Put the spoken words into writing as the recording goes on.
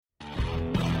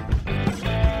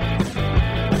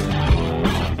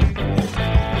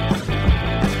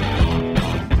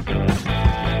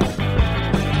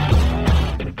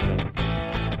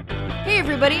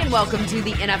and welcome to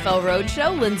the NFL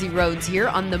Roadshow. Lindsay Rhodes here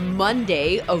on the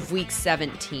Monday of Week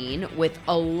 17 with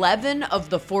 11 of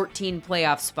the 14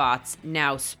 playoff spots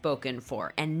now spoken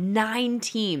for and 9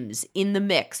 teams in the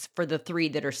mix for the 3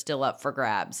 that are still up for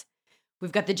grabs.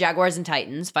 We've got the Jaguars and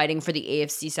Titans fighting for the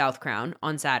AFC South crown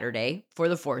on Saturday for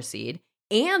the 4 seed.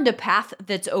 And a path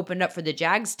that's opened up for the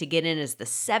Jags to get in as the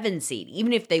 7 seed,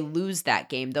 even if they lose that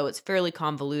game, though it's fairly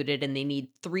convoluted and they need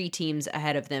 3 teams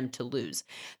ahead of them to lose.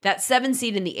 That 7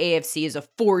 seed in the AFC is a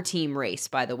 4-team race,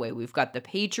 by the way. We've got the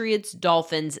Patriots,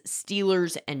 Dolphins,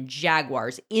 Steelers, and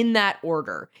Jaguars in that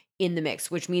order in the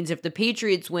mix, which means if the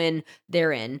Patriots win,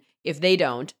 they're in. If they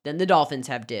don't, then the Dolphins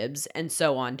have dibs, and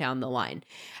so on down the line.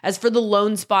 As for the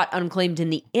lone spot unclaimed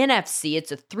in the NFC,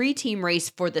 it's a 3-team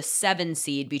race for the 7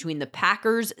 seed between the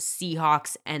Packers,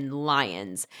 Seahawks, and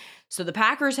Lions. So the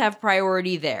Packers have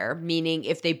priority there, meaning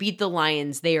if they beat the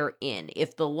Lions, they are in.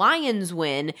 If the Lions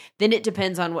win, then it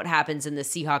depends on what happens in the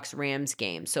Seahawks-Rams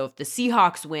game. So if the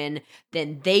Seahawks win,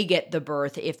 then they get the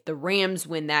berth. If the Rams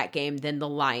win that game, then the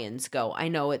Lions go. I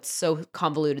know it's so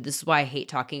convoluted. This is why I hate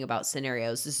talking about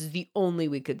scenarios. This is the only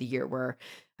week of the year where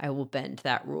I will bend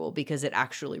that rule because it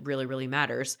actually really, really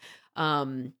matters.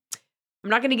 I'm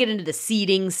not going to get into the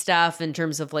seeding stuff in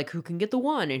terms of like who can get the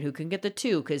 1 and who can get the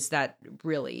 2 because that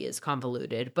really is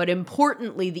convoluted. But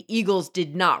importantly, the Eagles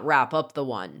did not wrap up the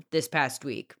 1 this past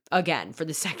week, again, for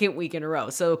the 2nd week in a row.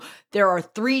 So there are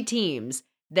 3 teams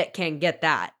that can get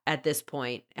that at this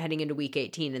point heading into week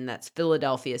 18, and that's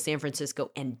Philadelphia, San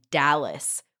Francisco, and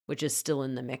Dallas, which is still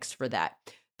in the mix for that.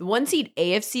 The 1 seed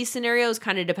AFC scenarios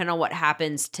kind of depend on what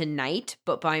happens tonight,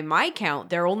 but by my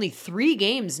count, there are only 3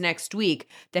 games next week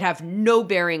that have no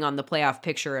bearing on the playoff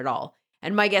picture at all.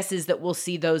 And my guess is that we'll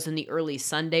see those in the early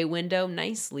Sunday window,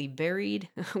 nicely buried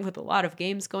with a lot of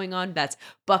games going on. That's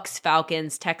Bucks,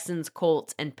 Falcons, Texans,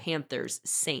 Colts, and Panthers,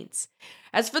 Saints.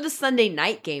 As for the Sunday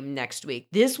night game next week,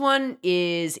 this one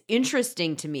is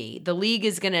interesting to me. The league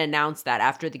is going to announce that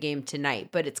after the game tonight,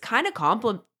 but it's kind of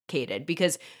complicated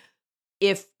because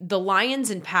if the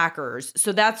Lions and Packers,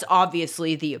 so that's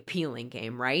obviously the appealing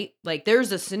game, right? Like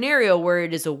there's a scenario where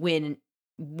it is a win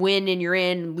and you're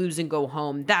in, lose and go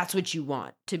home. That's what you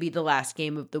want to be the last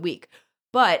game of the week.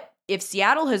 But if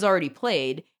Seattle has already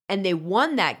played and they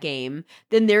won that game,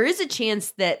 then there is a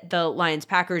chance that the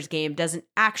Lions-Packers game doesn't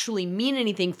actually mean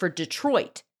anything for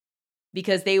Detroit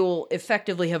because they will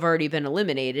effectively have already been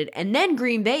eliminated. And then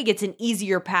Green Bay gets an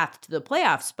easier path to the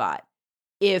playoff spot.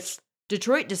 If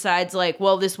Detroit decides like,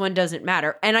 well, this one doesn't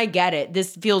matter. And I get it.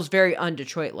 This feels very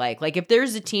un-Detroit-like. Like if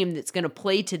there's a team that's going to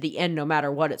play to the end no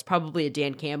matter what, it's probably a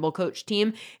Dan Campbell coach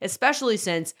team, especially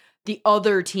since the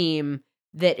other team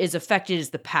that is affected is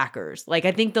the Packers. Like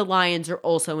I think the Lions are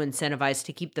also incentivized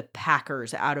to keep the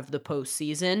Packers out of the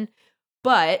postseason.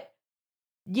 But,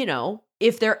 you know,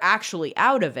 if they're actually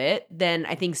out of it, then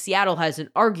I think Seattle has an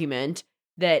argument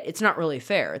that it's not really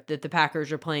fair that the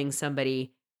Packers are playing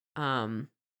somebody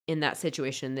in that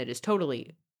situation that is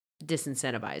totally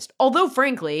disincentivized. Although,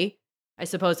 frankly, I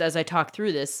suppose as I talk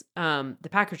through this, the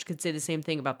Packers could say the same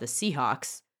thing about the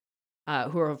Seahawks,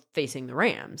 who are facing the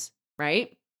Rams,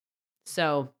 right?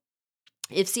 So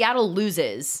if Seattle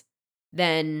loses,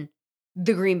 then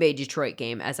the Green Bay-Detroit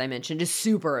game, as I mentioned, is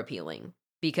super appealing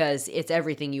because it's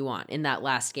everything you want in that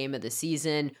last game of the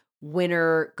season.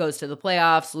 Winner goes to the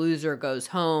playoffs, loser goes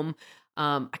home.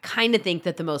 I kind of think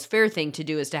that the most fair thing to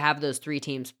do is to have those 3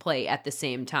 teams play at the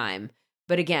same time.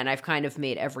 But again, I've kind of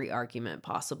made every argument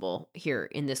possible here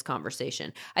in this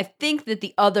conversation. I think that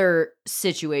the other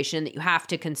situation that you have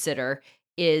to consider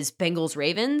is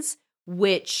Bengals-Ravens,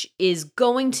 which is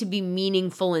going to be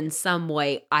meaningful in some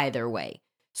way either way.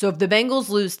 So if the Bengals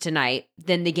lose tonight,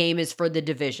 then the game is for the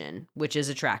division, which is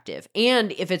attractive.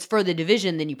 And if it's for the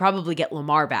division, then you probably get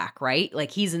Lamar back, right?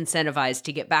 Like he's incentivized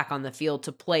to get back on the field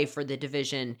to play for the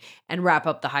division and wrap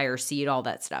up the higher seed, all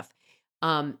that stuff.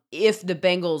 If the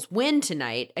Bengals win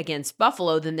tonight against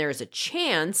Buffalo, then there's a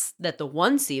chance that the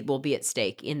 1 seed will be at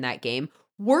stake in that game.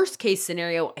 Worst case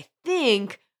scenario, I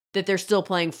think that they're still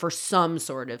playing for some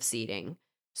sort of seeding.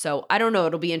 So I don't know.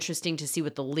 It'll be interesting to see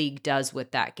what the league does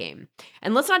with that game.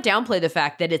 And let's not downplay the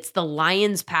fact that it's the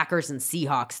Lions, Packers, and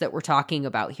Seahawks that we're talking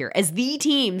about here as the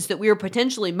teams that we are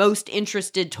potentially most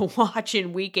interested to watch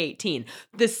in Week 18.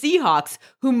 The Seahawks,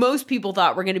 who most people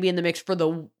thought were going to be in the mix for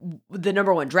the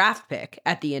number 1 draft pick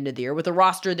at the end of the year with a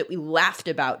roster that we laughed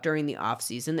about during the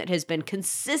offseason that has been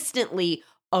consistently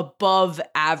above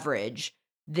average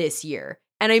this year.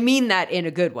 And I mean that in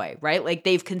a good way, right? Like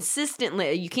they've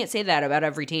consistently, you can't say that about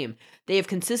every team. They have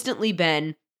consistently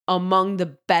been among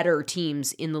the better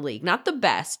teams in the league. Not the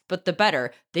best, but the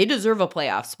better. They deserve a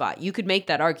playoff spot. You could make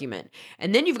that argument.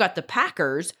 And then you've got the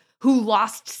Packers, who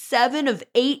lost 7 of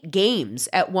 8 games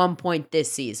at one point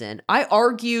this season. I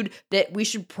argued that we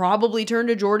should probably turn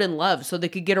to Jordan Love so they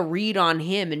could get a read on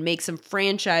him and make some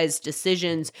franchise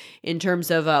decisions in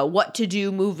terms of what to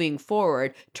do moving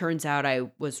forward. Turns out I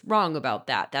was wrong about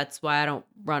that. That's why I don't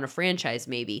run a franchise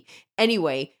maybe.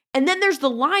 Anyway, and then there's the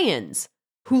Lions,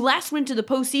 who last went to the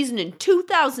postseason in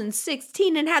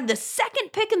 2016 and had the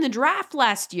second pick in the draft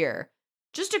last year.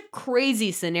 Just a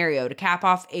crazy scenario to cap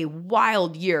off a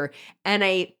wild year, and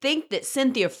I think that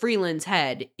Cynthia Frelund's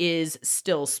head is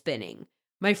still spinning.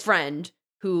 My friend,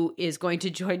 who is going to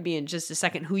join me in just a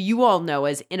second, who you all know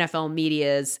as NFL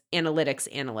Media's analytics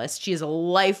analyst, she is a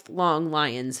lifelong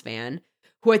Lions fan,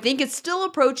 who I think is still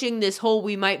approaching this whole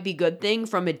we might be good thing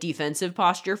from a defensive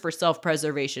posture for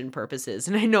self-preservation purposes.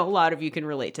 And I know a lot of you can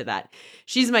relate to that.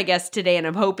 She's my guest today, and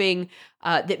I'm hoping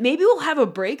that maybe we'll have a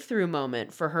breakthrough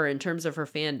moment for her in terms of her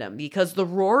fandom, because the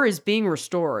roar is being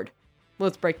restored.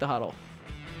 Let's break the huddle.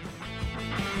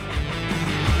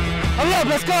 Hurry up,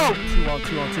 let's go!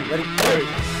 2 on 2, ready?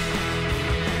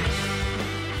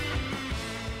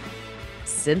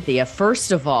 Cynthia,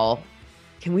 first of all,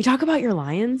 can we talk about your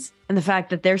Lions and the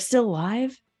fact that they're still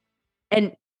alive?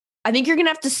 And I think you're going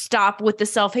to have to stop with the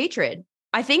self-hatred.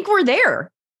 I think we're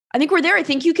there. I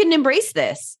think you can embrace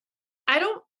this.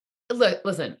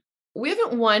 Listen, we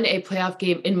haven't won a playoff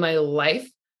game in my life.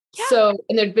 Yeah. So,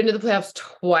 and they've been to the playoffs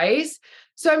twice.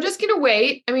 So I'm just going to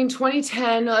wait.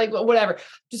 2010, whatever,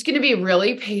 just going to be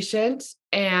really patient.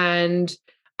 And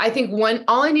I think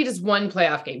all I need is one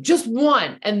playoff game, just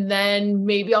one. And then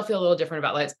maybe I'll feel a little different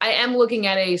about Lions. I am looking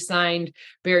at a signed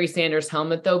Barry Sanders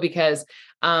helmet though, because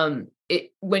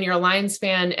when you're a Lions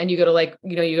fan and you go to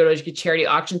you go to a charity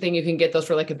auction thing, you can get those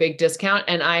for a big discount.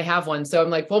 And I have one. So I'm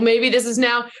like, well, maybe it's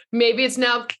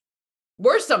now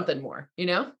worth something more,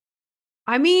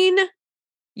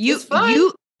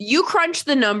 You crunch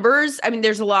the numbers.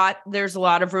 There's a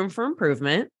lot of room for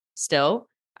improvement still.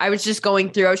 I was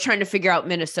trying to figure out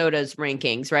Minnesota's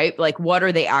rankings, right? What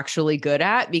are they actually good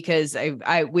at? Because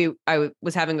I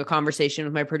was having a conversation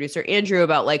with my producer, Andrew,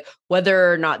 about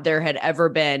whether or not there had ever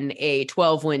been a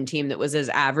 12-win team that was as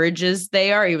average as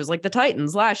they are. He was like the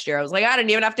Titans last year. I was like, I didn't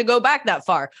even have to go back that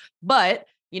far. But,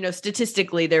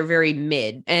 statistically, they're very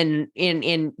mid. And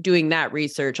in doing that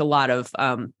research, a lot of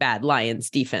bad Lions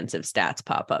defensive stats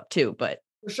pop up too. But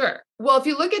for sure. Well, if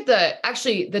you look at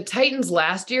the Titans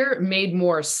last year made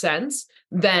more sense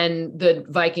than the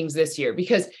Vikings this year,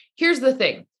 because here's the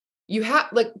thing. You have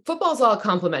football's all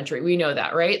complementary. We know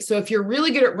that, right? So if you're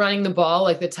really good at running the ball,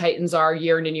 like the Titans are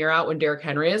year in and year out when Derrick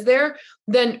Henry is there,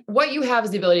 then what you have is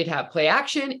the ability to have play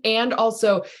action and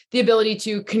also the ability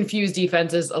to confuse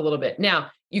defenses a little bit.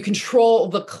 Now, you control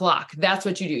the clock. That's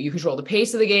what you do. You control the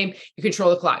pace of the game. You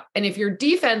control the clock. And if your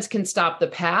defense can stop the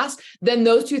pass, then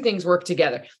those two things work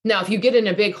together. Now, if you get in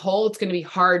a big hole, it's going to be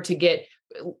hard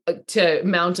to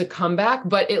mount a comeback,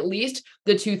 but at least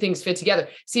the two things fit together.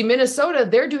 See, Minnesota,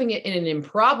 they're doing it in an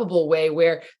improbable way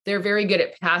where they're very good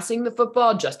at passing the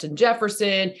football. Justin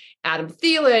Jefferson, Adam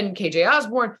Thielen, KJ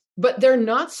Osborne, but they're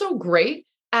not so great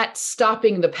at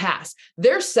stopping the pass.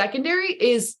 Their secondary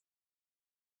is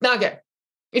not good.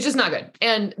 It's just not good.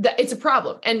 And it's a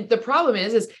problem. And the problem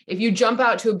is if you jump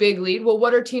out to a big lead, well,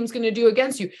 what are teams going to do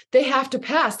against you? They have to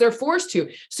pass. They're forced to.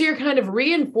 So you're kind of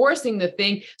reinforcing the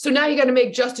thing. So now you got to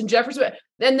make Justin Jefferson.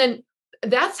 And then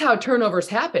that's how turnovers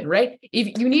happen, right?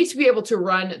 If you need to be able to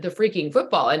run the freaking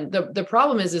football. And the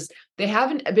problem is they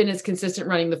haven't been as consistent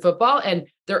running the football, and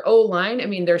their O-line,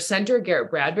 their center,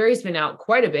 Garrett Bradbury's been out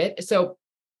quite a bit. So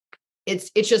it's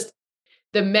just,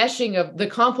 the meshing of the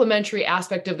complementary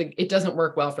aspect of it doesn't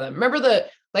work well for them. Remember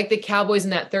the Cowboys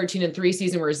in that 13-3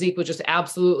 season where Zeke was just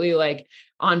absolutely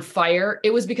on fire.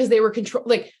 It was because they were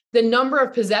the number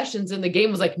of possessions in the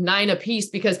game was 9 apiece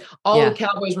because all the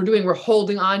Cowboys were doing were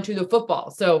holding on to the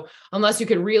football. So unless you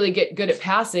could really get good at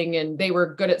passing, and they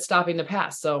were good at stopping the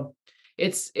pass. So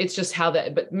it's just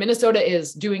but Minnesota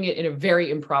is doing it in a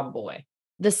very improbable way.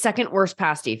 The second worst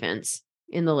pass defense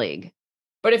in the league.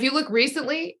 But if you look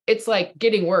recently, it's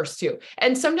getting worse too.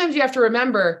 And sometimes you have to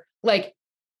remember,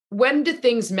 when do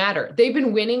things matter? They've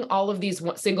been winning all of these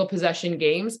single possession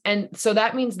games. And so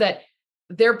that means that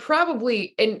they're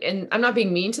probably, and I'm not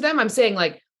being mean to them. I'm saying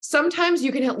sometimes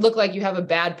you can look like you have a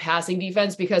bad passing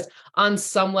defense because on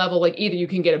some level, either you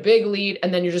can get a big lead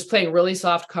and then you're just playing really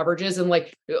soft coverages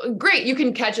and great, you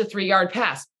can catch a 3-yard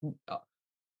pass.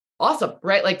 Awesome,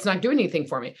 right? It's not doing anything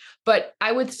for me. But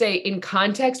I would say in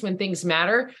context, when things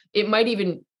matter, it might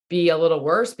even be a little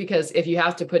worse, because if you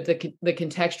have to put the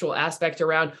contextual aspect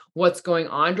around what's going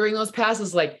on during those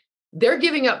passes, they're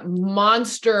giving up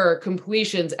monster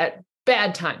completions at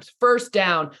bad times, first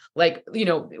down, like,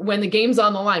 when the game's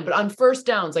on the line, but on first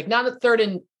downs, like not at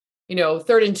 3rd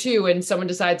and 2, and someone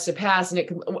decides to pass and it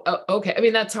can, okay. I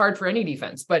mean, that's hard for any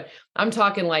defense, but I'm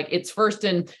talking like it's 1st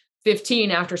and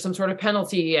 15 after some sort of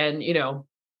penalty, and,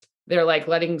 they're like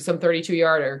letting some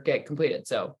 32-yarder get completed.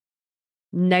 So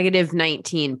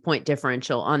 -19 point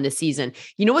differential on the season.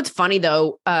 You know what's funny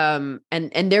though? And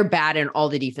they're bad in all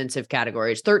the defensive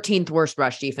categories. 13th worst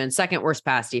rush defense, 2nd worst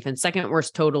pass defense, 2nd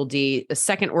worst total D, the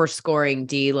 2nd worst scoring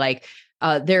D. Like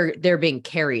they're being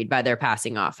carried by their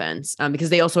passing offense because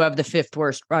they also have the 5th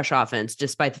worst rush offense,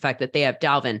 despite the fact that they have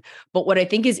Dalvin. But what I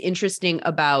think is interesting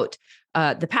about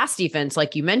the pass defense,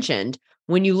 like you mentioned,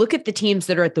 when you look at the teams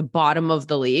that are at the bottom of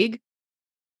the league,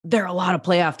 there are a lot of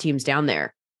playoff teams down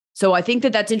there. So I think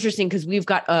that that's interesting because we've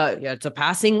got it's a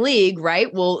passing league,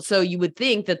 right? Well, so you would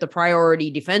think that the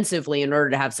priority defensively in order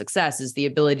to have success is the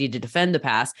ability to defend the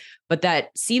pass, but that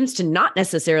seems to not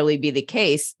necessarily be the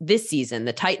case this season.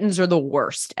 The Titans are the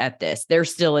worst at this. They're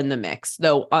still in the mix,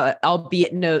 though,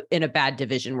 albeit in a bad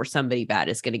division where somebody bad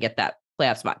is going to get that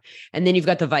playoff spot. And then you've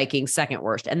got the Vikings 2nd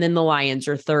worst, and then the Lions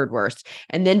are 3rd worst,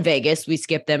 and then Vegas, we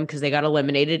skipped them because they got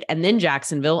eliminated, and then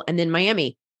Jacksonville, and then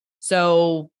Miami.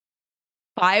 So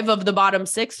 5 of the bottom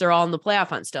 6 are all in the playoff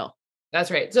hunt still.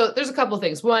 That's right. So there's a couple of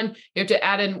things. One, you have to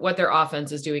add in what their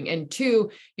offense is doing. And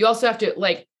 2, you also have to,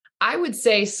 like, I would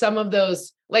say some of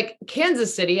those, like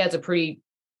Kansas City has a pretty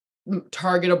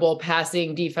targetable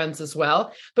passing defense as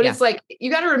well. But It's like,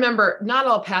 you got to remember, not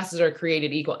all passes are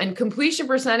created equal. And completion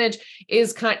percentage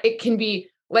is it can be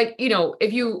like,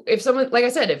 if someone, like I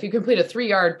said, if you complete a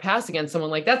 3-yard pass against someone,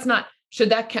 like should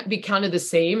that be counted the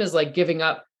same as like giving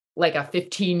up like a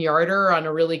 15-yarder on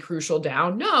a really crucial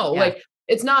down? No, like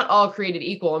it's not all created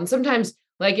equal. And sometimes,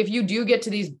 like, if you do get to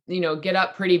these, get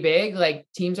up pretty big, like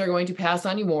teams are going to pass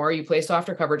on you more. You play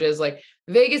softer coverages. Like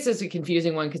Vegas is a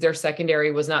confusing one because their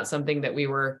secondary was not something that we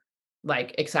were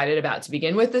like excited about to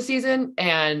begin with this season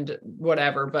and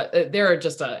whatever, but they're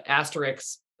just a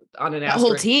asterisk on an asterisk. The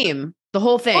whole team, the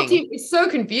whole thing. The whole team is so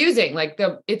confusing. Like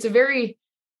it's a very,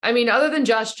 other than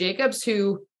Josh Jacobs,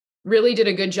 who really did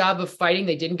a good job of fighting.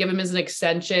 They didn't give him as an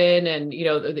extension, and,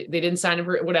 they didn't sign him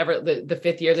for whatever, the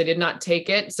 5th year, they did not take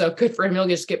it. So good for him. He'll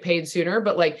just get paid sooner.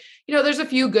 But like, there's a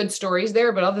few good stories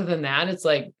there. But other than that, it's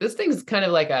like, this thing's kind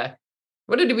of like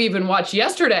what did we even watch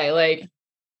yesterday? Like,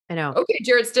 I know. Okay,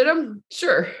 Jarrett Stidham.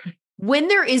 Sure. When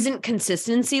there isn't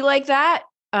consistency like that,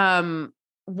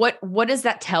 what does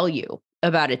that tell you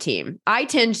about a team? I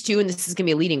tend to, and this is going to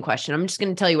be a leading question, I'm just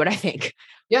going to tell you what I think.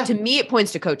 Yeah. To me, it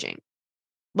points to coaching.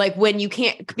 Like when you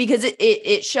can't, because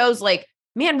it shows like,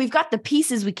 man, we've got the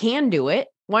pieces, we can do it.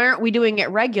 Why aren't we doing it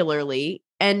regularly?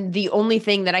 And the only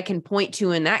thing that I can point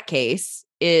to in that case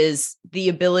is the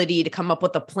ability to come up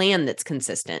with a plan that's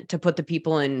consistent to put the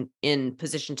people in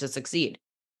position to succeed.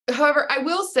 However, I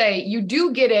will say you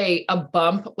do get a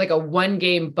bump, like a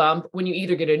 1-game bump, when you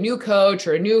either get a new coach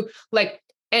or a new,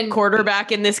 and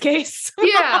quarterback in this case.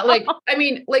 Yeah. Like,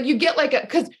 you get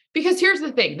because here's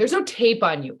the thing, there's no tape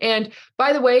on you. And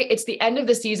by the way, it's the end of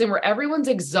the season where everyone's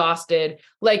exhausted.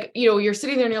 Like, you're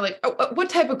sitting there and you're like, oh, what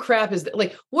type of crap is that?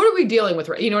 Like, what are we dealing with?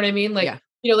 You know what I mean? Like,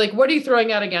 like, what are you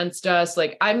throwing out against us?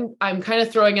 Like, I'm kind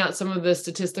of throwing out some of the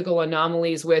statistical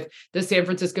anomalies with the San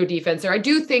Francisco defense there. I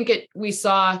do think we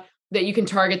saw that you can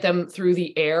target them through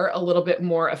the air a little bit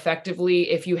more effectively.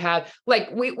 If you have,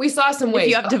 like, we saw some ways. If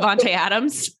you have Devontae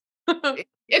Adams.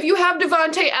 If you have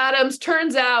Devontae Adams,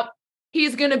 turns out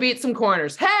he's going to beat some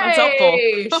corners. Hey, that's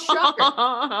helpful.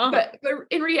 Shocker. But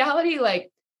in reality, like,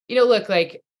 look,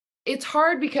 like, it's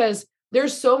hard because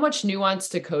there's so much nuance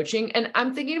to coaching. And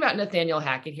I'm thinking about Nathaniel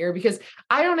Hackett here because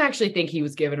I don't actually think he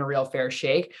was given a real fair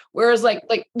shake. Whereas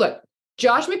look,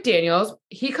 Josh McDaniels,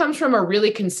 he comes from a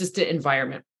really consistent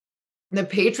environment. The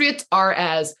Patriots are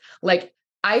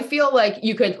I feel like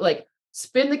you could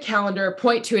spin the calendar,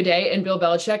 point to a day, and Bill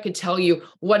Belichick could tell you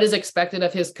what is expected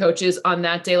of his coaches on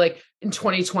that day, like in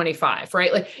 2025,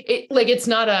 right? It's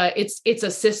not it's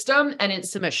a system, and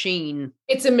it's a machine.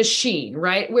 It's a machine,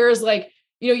 right? Whereas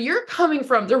you're coming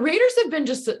from, the Raiders have been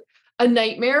just a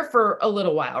nightmare for a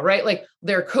little while, right? Like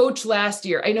their coach last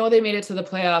year, I know they made it to the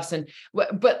playoffs,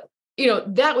 but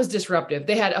that was disruptive.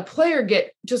 They had a player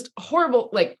get just horrible.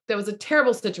 Like there was a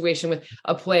terrible situation with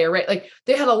a player, right? Like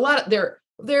they had a lot of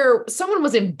someone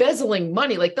was embezzling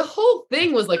money. Like the whole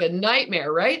thing was like a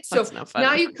nightmare, right? So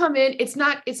now you come in, it's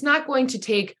not going to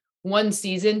take one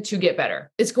season to get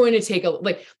better. It's going to take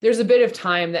there's a bit of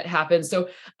time that happens. So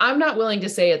I'm not willing to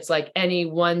say it's like any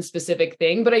one specific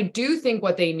thing, but I do think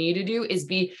what they need to do is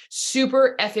be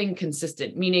super effing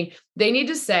consistent, meaning they need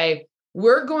to say,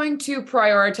 we're going to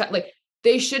prioritize,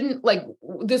 they shouldn't like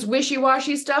this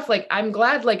wishy-washy stuff. Like, I'm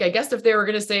glad, like, I guess if they were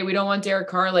going to say, we don't want Derek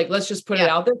Carr, like, let's just put it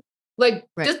out there. Like,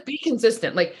 just be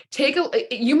consistent. Like,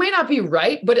 you might not be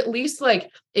right, but at least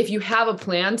like, if you have a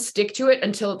plan, stick to it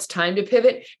until it's time to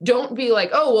pivot. Don't be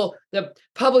like, oh, well, the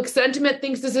public sentiment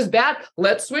thinks this is bad,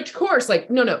 let's switch course.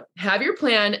 Like, no, have your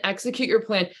plan, execute your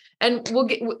plan. And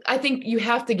I think you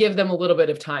have to give them a little bit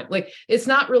of time. Like, it's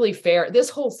not really fair. This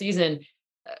whole season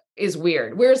is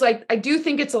weird. Whereas like, I do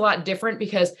think it's a lot different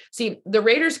because see, the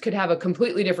Raiders could have a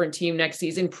completely different team next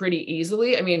season pretty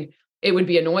easily. I mean, it would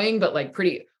be annoying, but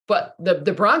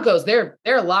the Broncos, they're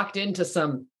locked into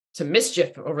some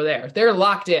mischief over there. They're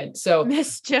locked in. So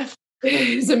mischief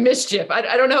is a mischief.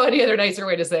 I don't know any other nicer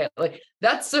way to say it. Like,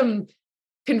 that's some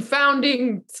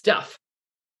confounding stuff.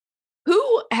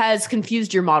 Who has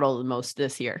confused your model the most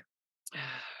this year?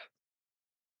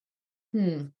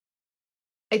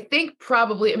 I think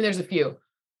probably, I mean, there's a few.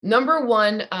 Number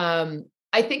one,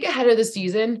 I think ahead of the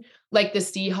season, like the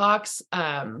Seahawks,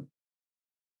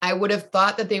 I would have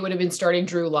thought that they would have been starting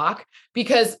Drew Lock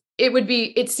because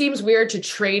it seems weird to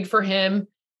trade for him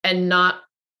and not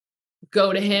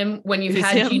go to him when you've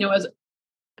had Geno as,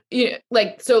 you know,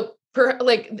 like, so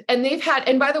and they've had,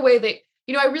 and by the way,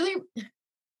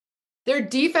 their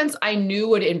defense I knew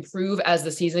would improve as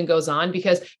the season goes on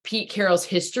because Pete Carroll's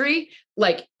history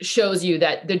like shows you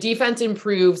that the defense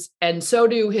improves and so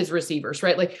do his receivers,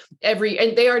 right? Like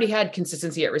and they already had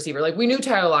consistency at receiver. Like we knew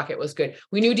Tyler Lockett was good.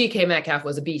 We knew DK Metcalf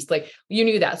was a beast. Like you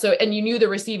knew that. So, and you knew the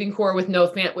receiving core with no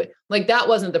fan, like that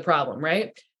wasn't the problem,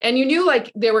 right? And you knew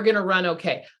like they were going to run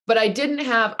okay, but I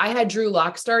had Drew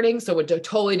Lock starting. So with a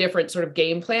totally different sort of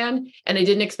game plan. And I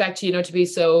didn't expect, to be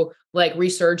so like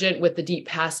resurgent with the deep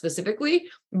pass specifically,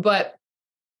 but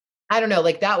I don't know,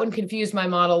 like that one confused my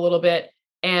model a little bit.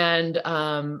 And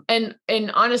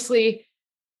honestly,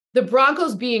 the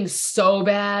Broncos being so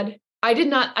bad,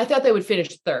 I thought they would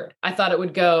finish third. I thought it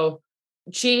would go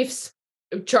Chiefs,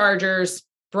 Chargers,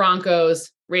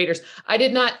 Broncos, Raiders. I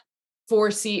did not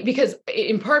foresee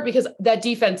in part because that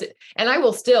defense, and I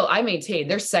maintain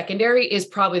their secondary is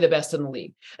probably the best in the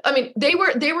league. I mean, they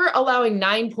were allowing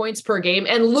 9 points per game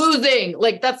and losing,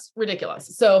 like that's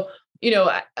ridiculous. So,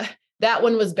 that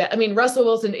one was bad. I mean, Russell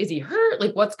Wilson, is he hurt?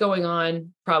 Like what's going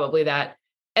on? Probably that.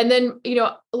 And then,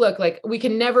 look, like we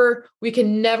can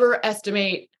never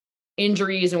estimate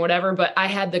injuries and whatever, but I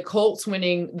had the Colts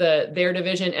winning their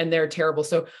division and they're terrible.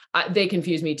 So they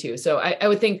confuse me too. So I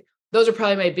would think those are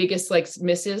probably my biggest like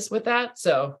misses with that.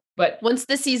 So, but once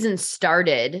the season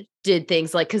started, did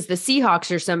things like, cause the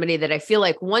Seahawks are somebody that I feel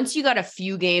like once you got a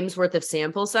few games worth of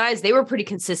sample size, they were pretty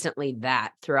consistently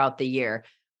that throughout the year.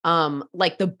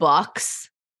 Like the Bucks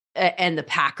and the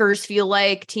Packers feel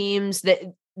like teams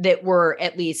that were,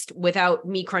 at least without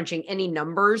me crunching any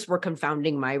numbers, were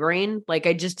confounding my brain. Like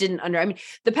I just didn't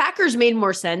the Packers made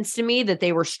more sense to me that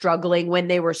they were struggling when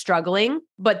they were struggling,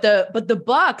 but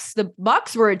the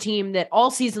Bucks were a team that all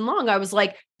season long, I was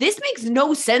like, this makes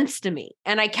no sense to me.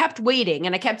 And I kept waiting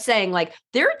and I kept saying like,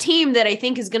 they're a team that I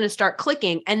think is going to start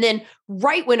clicking. And then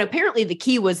right when apparently the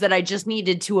key was that I just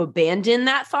needed to abandon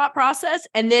that thought process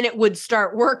and then it would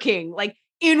start working like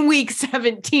in week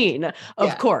 17,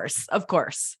 of course.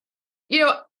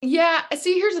 Yeah.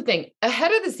 See, here's the thing.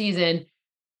 Ahead of the season,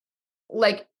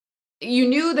 like you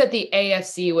knew that the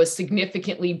AFC was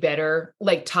significantly better,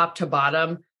 like top to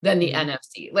bottom than the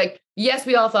NFC. Like, yes,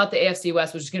 we all thought the AFC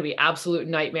West was just going to be absolute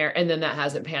nightmare. And then that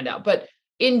hasn't panned out. But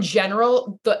in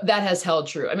general, that has held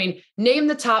true. I mean, name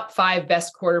the top 5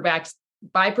 best quarterbacks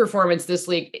by performance this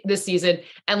season.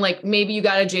 And like, maybe you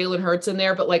got a Jalen Hurts in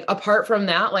there, but like, apart from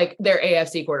that, like they're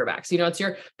AFC quarterbacks, it's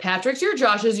your Patricks, your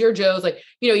Joshes, your Joes, like,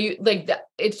 you like that.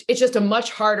 It's just a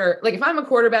much harder, like if I'm a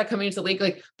quarterback coming into the league,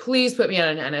 like please put me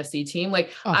on an NFC team.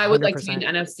 Like 100%. I would like to be an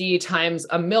NFC times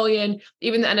a million,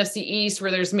 even the NFC East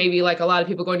where there's maybe like a lot of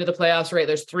people going to the playoffs, right?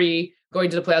 There's 3 going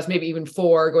to the playoffs, maybe even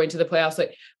 4 going to the playoffs.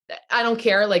 Like, I don't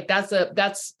care. Like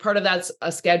that's part of that's a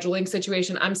scheduling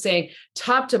situation. I'm saying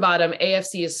top to bottom,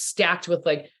 AFC is stacked with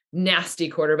like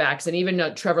nasty quarterbacks. And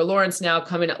even Trevor Lawrence now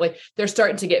coming up, like they're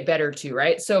starting to get better too.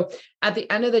 Right. So at the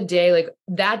end of the day, like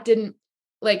that didn't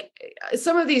like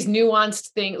some of these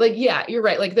nuanced things, like, yeah, you're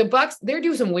right. Like the Bucks, they're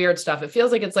doing some weird stuff. It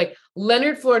feels like it's like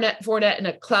Leonard Fournette in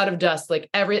a cloud of dust, like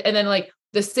and then like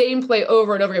the same play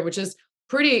over and over again, which is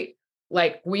pretty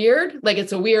like weird. Like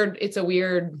it's a weird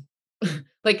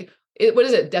like what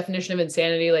is it? Definition of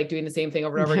insanity, like doing the same thing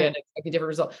over and over again, expecting different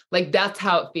results. Like that's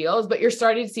how it feels, but you're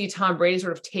starting to see Tom Brady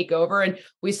sort of take over. And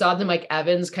we saw the Mike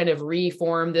Evans kind of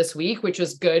reform this week, which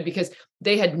was good because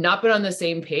they had not been on the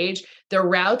same page. The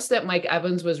routes that Mike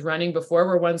Evans was running before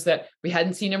were ones that we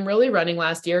hadn't seen him really running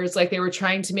last year. It's like they were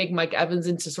trying to make Mike Evans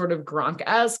into sort of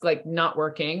Gronk-esque, like not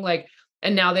working, like,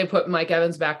 and now they put Mike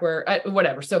Evans back where,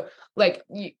 whatever. So like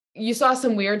you saw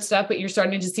some weird stuff, but you're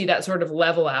starting to see that sort of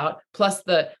level out. Plus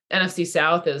the NFC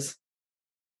South is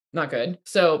not good.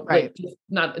 So right.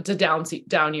 Like, it's a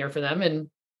down year for them. And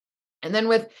then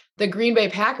with the Green Bay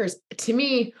Packers, to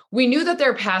me, we knew that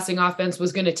their passing offense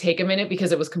was going to take a minute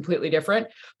because it was completely different,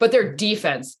 but their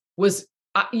defense was,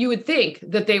 you would think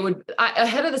that they would,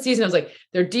 ahead of the season, I was like,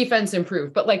 their defense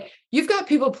improved, but like, you've got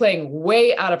people playing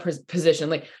way out of position.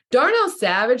 Like Darnell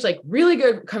Savage, like really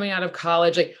good coming out of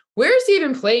college. Like, where is he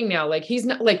even playing now? Like, he's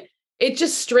not like, it's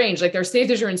just strange. Like their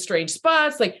safeties are in strange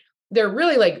spots. Like they're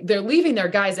really like, they're leaving their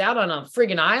guys out on a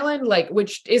friggin' island, like,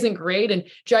 which isn't great. And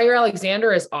Jair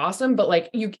Alexander is awesome. But like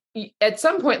you at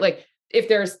some point, like if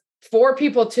there's 4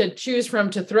 people to choose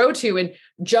from to throw to and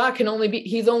Ja can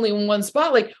he's only in one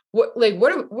spot. Like what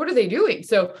are they doing?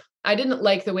 So I didn't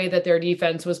like the way that their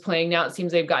defense was playing. Now it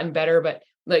seems they've gotten better, but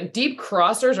like deep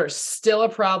crossers are still a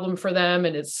problem for them.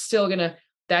 And it's still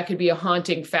that could be a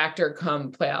haunting factor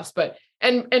come playoffs. But,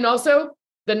 and also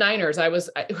the Niners,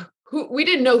 we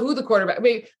didn't know who the quarterback, I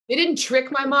mean, they didn't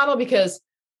trick my model because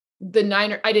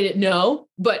I didn't know,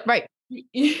 but right.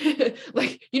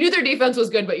 Like you knew their defense was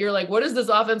good, but you're like, what is this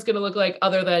offense going to look like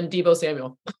other than Deebo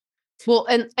Samuel? Well,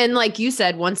 and like you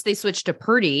said, once they switched to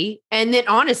Purdy, and then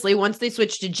honestly, once they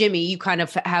switched to Jimmy, you kind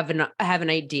of have an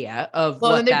idea of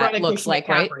what that looks like,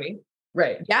 right?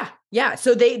 Right. Yeah. Yeah.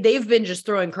 So they've been just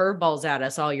throwing curveballs at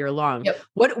us all year long. Yep.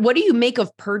 What do you make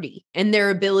of Purdy and their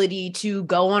ability to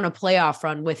go on a playoff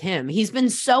run with him? He's been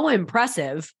so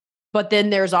impressive, but then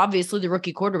there's obviously the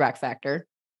rookie quarterback factor.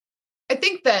 I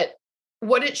think that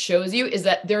what it shows you is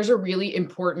that there's a really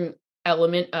important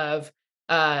element of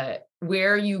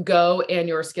where you go and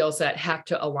your skill set have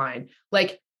to align.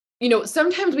 Like,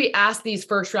 sometimes we ask these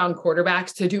first round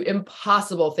quarterbacks to do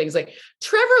impossible things. Like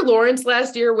Trevor Lawrence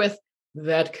last year with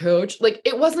that coach, like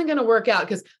it wasn't going to work out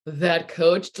because that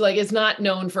coach like is not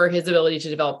known for his ability to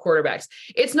develop quarterbacks.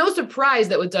 It's no surprise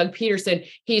that with Doug Peterson,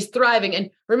 he's thriving. And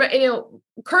remember,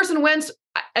 Carson Wentz,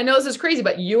 I know this is crazy,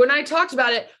 but you and I talked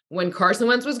about it when Carson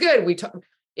Wentz was good.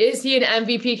 Is he an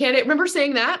MVP candidate? Remember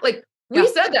saying that? Like we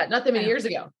said that not that many years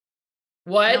ago.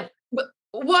 What? But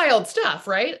wild stuff,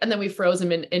 right? And then we froze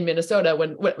him in Minnesota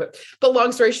but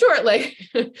long story short, like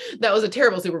that was a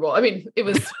terrible Super Bowl. I mean, it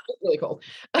was really cold.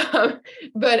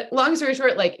 But long story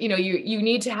short, like, you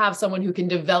need to have someone who can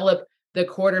develop the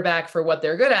quarterback for what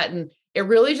they're good at. And it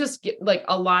really just like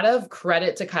a lot of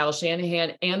credit to Kyle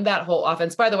Shanahan and that whole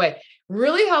offense. By the way,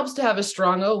 really helps to have a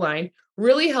strong O-line,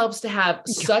 really helps to have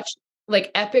such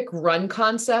like epic run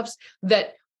concepts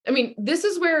that, I mean, this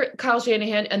is where Kyle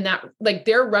Shanahan and that like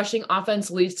their rushing offense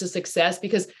leads to success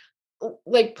because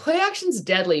like play action's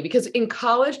deadly because in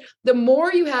college, the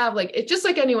more you have, like, it's just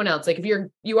like anyone else. Like if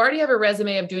you already have a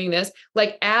resume of doing this,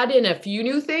 like add in a few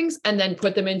new things and then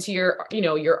put them into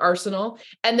your arsenal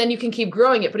and then you can keep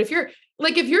growing it. But if you're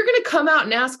going to come out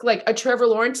and ask like a Trevor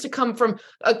Lawrence to come from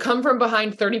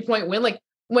behind 30-point win, like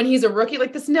when he's a rookie,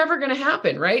 like that's never going to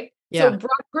happen. Right. Yeah. So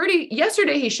Brock Purdy,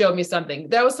 yesterday, he showed me something.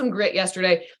 That was some grit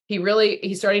yesterday.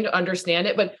 He's starting to understand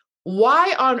it, but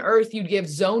why on earth you'd give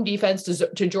zone defense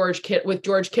to George Kittle with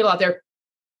George Kittle out there?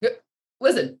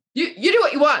 Listen, you do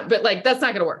what you want, but like, that's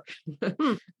not going to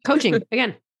work. Coaching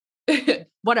again,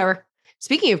 whatever.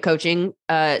 Speaking of coaching,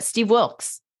 Steve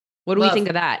Wilks, what do we think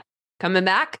of that? Come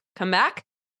back,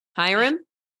 hire him,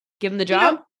 give him the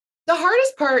job. The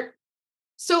hardest part.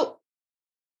 So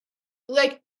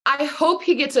like, I hope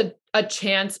he gets a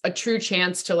true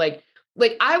chance to like,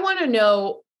 I want to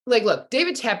know, like, look,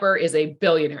 David Tepper is a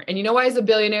billionaire. And you know why he's a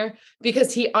billionaire?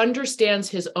 Because he understands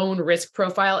his own risk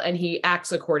profile and he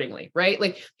acts accordingly, right?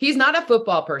 Like he's not a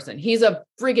football person. He's a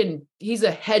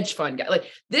hedge fund guy. Like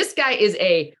this guy is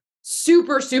a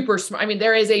super, super smart. I mean,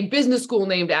 there is a business school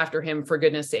named after him, for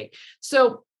goodness sake.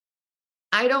 So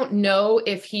I don't know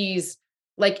if he's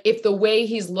like, if the way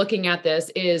he's looking at this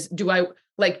is, do I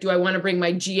want to bring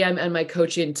my GM and my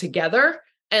coach in together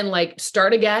and like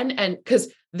start again? And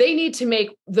because they need to make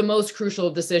the most crucial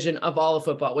decision of all of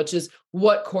football, which is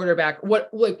what's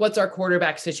our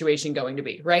quarterback situation going to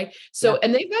be, right? So,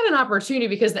 and they've got an opportunity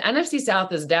because the NFC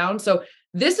South is down. So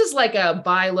this is like a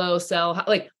buy low, sell high.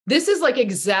 Like this is like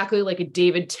exactly like a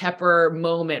David Tepper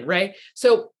moment, right?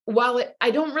 So while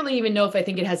I don't really even know if I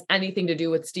think it has anything to do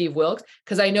with Steve Wilks,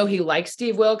 because I know he likes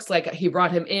Steve Wilks, like he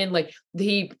brought him in, like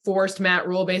he forced Matt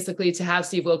Rule basically to have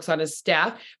Steve Wilks on his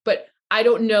staff. But I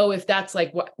don't know if that's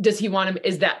like, what does he want him?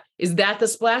 Is that the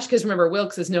splash? Because remember,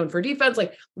 Wilks is known for defense.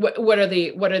 Like what are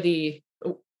the,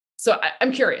 so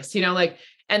I'm curious, like,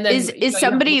 and then is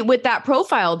somebody with that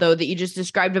profile though, that you just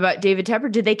described about David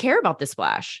Tepper, did they care about the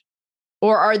splash,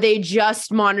 or are they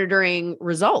just monitoring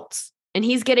results? And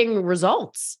he's getting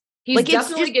results. He's like,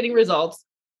 definitely getting results.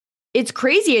 It's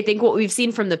crazy, I think, what we've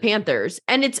seen from the Panthers.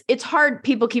 And it's hard.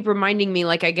 People keep reminding me,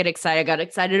 like, I got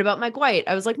excited about Mike White.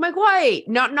 I was like, Mike White,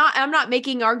 I'm not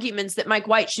making arguments that Mike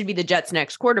White should be the Jets'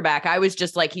 next quarterback. I was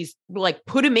just like, he's like,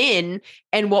 put him in.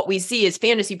 And what we see is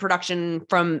fantasy production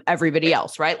from everybody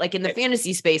else, right? Like in the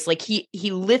fantasy space, like he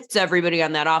lifts everybody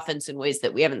on that offense in ways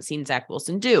that we haven't seen Zach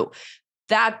Wilson do.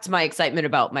 That's my excitement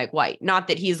about Mike White. Not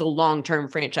that he's a long-term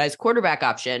franchise quarterback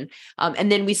option. And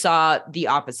then we saw the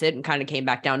opposite and kind of came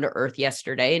back down to earth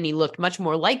yesterday, and he looked much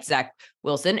more like Zach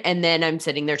Wilson. And then I'm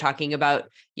sitting there talking about,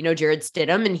 Jared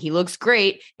Stidham, and he looks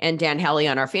great. And Dan Hellie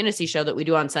on our fantasy show that we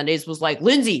do on Sundays was like,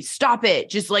 Lindsay, stop it.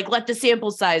 Just like, let the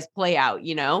sample size play out,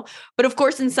 But of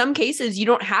course, in some cases, you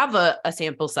don't have a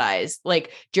sample size.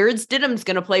 Like Jared Stidham's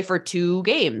going to play for 2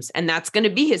 games, and that's going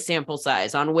to be his sample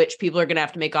size on which people are going to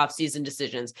have to make off-season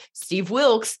decisions. Steve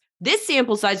Wilks, this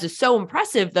sample size is so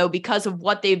impressive, though, because of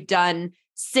what they've done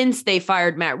since they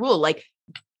fired Matt Rule. Like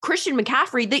Christian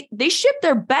McCaffrey, they shipped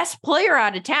their best player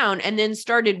out of town and then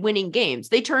started winning games.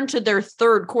 They turned to their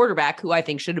third quarterback, who I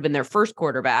think should have been their first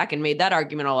quarterback, and made that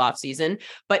argument all offseason.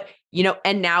 But,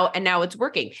 and now it's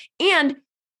working. And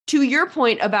to your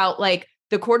point about like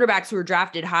the quarterbacks who are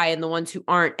drafted high and the ones who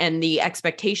aren't, and the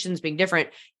expectations being different.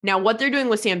 Now, what they're doing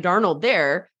with Sam Darnold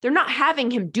they're not having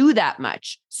him do that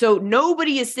much. So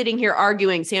nobody is sitting here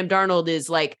arguing Sam Darnold is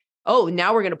like, oh,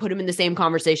 now we're going to put him in the same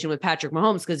conversation with Patrick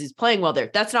Mahomes because he's playing well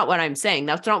there. That's not what I'm saying.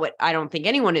 That's not what I don't think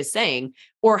anyone is saying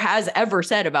or has ever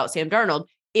said about Sam Darnold.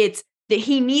 It's that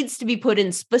he needs to be put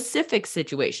in specific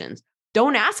situations.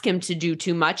 Don't ask him to do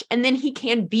too much, and then he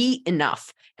can be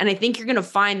enough. And I think you're going to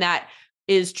find that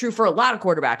is true for a lot of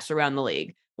quarterbacks around the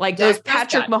league. Like those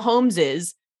Patrick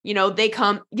Mahomeses, they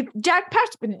come.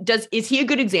 Is he a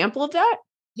good example of that?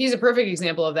 He's a perfect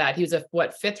example of that. He was a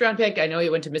 5th round pick. I know he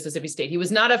went to Mississippi State. He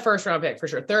was not a 1st round pick for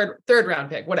sure. Third round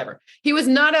pick, whatever. He was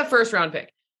not a 1st round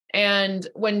pick. And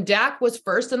when Dak was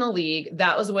first in the league,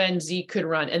 that was when Zeke could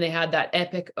run, and they had that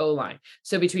epic O-line.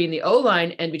 So between the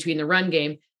O-line and between the run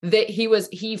game,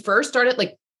 he first started,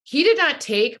 like, he did not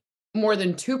take more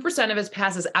than 2% of his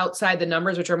passes outside the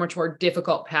numbers, which are much more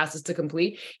difficult passes to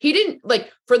complete. He didn't,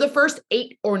 like, for the first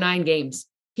 8 or 9 games,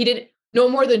 he did no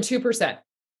more than 2%,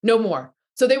 no more.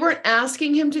 So they weren't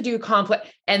asking him to do complex,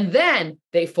 and then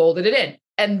they folded it in,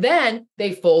 and then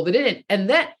they folded it in,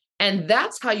 and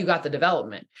that's how you got the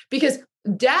development. Because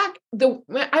Dak,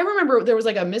 I remember there was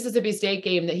like a Mississippi State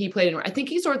game that he played in. I think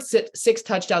he scored 6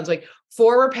 touchdowns, like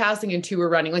 4 were passing and 2 were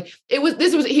running. Like it was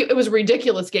a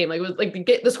ridiculous game. Like it was like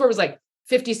the score was like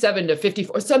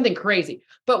 57-54, something crazy.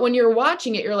 But when you're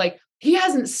watching it, you're like, he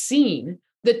hasn't seen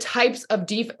the types of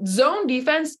zone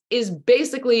defense is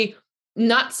basically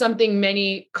not something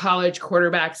many college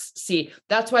quarterbacks see.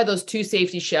 That's why those 2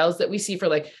 safety shells that we see for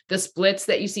like the splits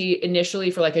that you see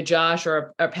initially for like a Josh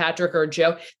or a Patrick or a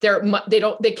Joe, they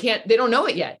don't know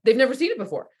it yet. They've never seen it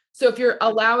before. So if you're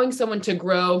allowing someone to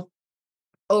grow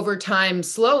over time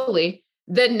slowly,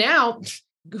 then now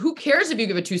who cares if you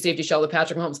give a 2 safety shell to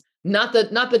Patrick Mahomes? Not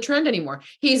the trend anymore.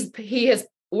 He has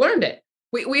learned it.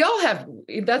 We all have,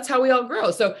 that's how we all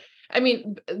grow. So I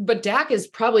mean, but Dak is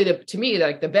probably to me,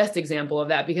 like the best example of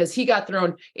that, because he got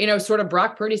thrown, sort of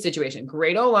Brock Purdy situation,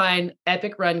 great O-line,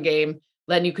 epic run game,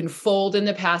 then you can fold in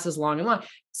the passes long and long.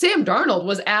 Sam Darnold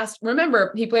was asked,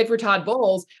 remember, he played for Todd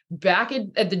Bowles back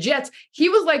at the Jets. He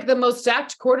was like the most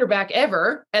sacked quarterback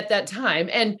ever at that time.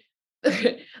 And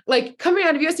like coming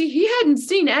out of USC, he hadn't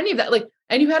seen any of that. Like,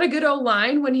 and you had a good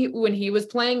O-line when he was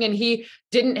playing, and he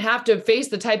didn't have to face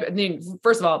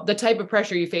first of all, the type of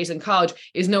pressure you face in college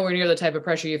is nowhere near the type of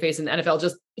pressure you face in the NFL,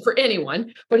 just for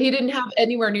anyone, but he didn't have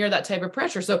anywhere near that type of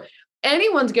pressure. So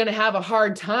anyone's going to have a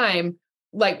hard time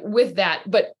like with that.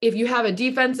 But if you have a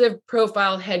defensive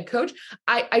profile head coach,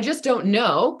 I just don't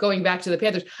know, going back to the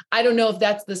Panthers, I don't know if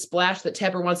that's the splash that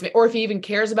Tepper wants to make, or if he even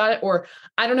cares about it, or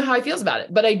I don't know how he feels about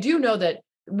it. But I do know that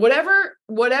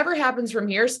whatever happens from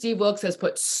here, Steve Wilks has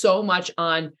put so much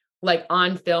on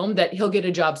film that he'll get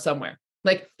a job somewhere.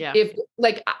 Like, yeah.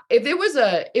 If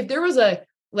there was a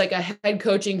head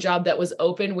coaching job that was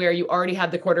open where you already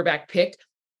had the quarterback picked,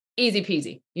 easy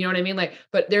peasy. You know what I mean? Like,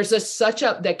 but there's just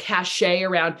the cachet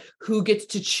around who gets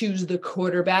to choose the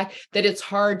quarterback that it's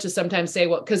hard to sometimes say,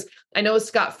 well, because I know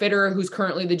Scott Fitterer, who's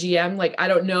currently the GM, like, I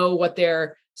don't know what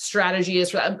their strategy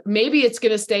is for that. Maybe it's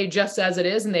going to stay just as it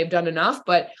is and they've done enough,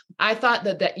 but I thought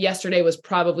that yesterday was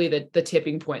probably the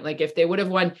tipping point. Like if they would have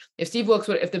won, if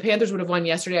the Panthers would have won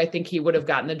yesterday, I think he would have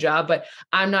gotten the job, but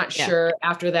I'm not sure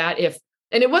after that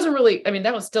and it wasn't really, I mean,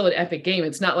 that was still an epic game.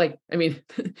 It's not like, I mean,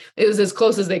 it was as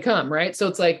close as they come, right? So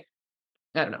it's like,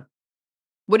 I don't know.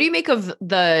 What do you make of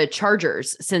the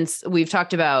Chargers? Since we've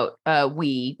talked about,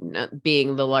 we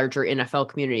being the larger NFL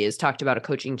community has talked about a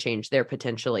coaching change there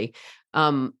potentially.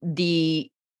 The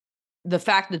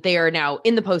fact that they are now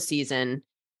in the postseason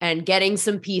and getting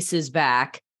some pieces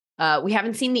back. We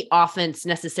haven't seen the offense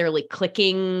necessarily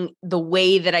clicking the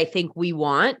way that I think we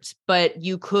want, but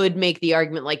you could make the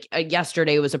argument like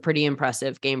yesterday was a pretty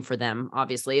impressive game for them,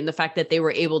 obviously. And the fact that they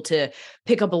were able to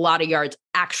pick up a lot of yards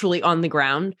actually on the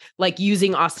ground, like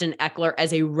using Austin Eckler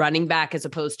as a running back, as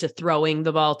opposed to throwing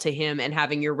the ball to him and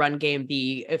having your run game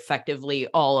be effectively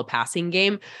all a passing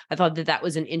game. I thought that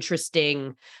was an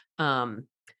interesting,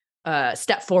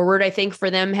 step forward, I think,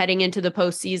 for them heading into the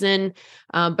postseason.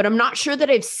 But I'm not sure that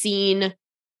I've seen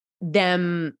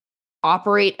them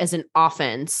operate as an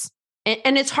offense.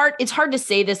 And it's hard to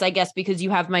say this, I guess, because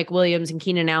you have Mike Williams and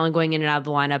Keenan Allen going in and out of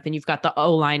the lineup, and you've got the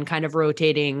O-line kind of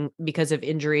rotating because of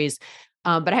injuries.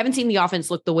 But I haven't seen the offense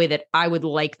look the way that I would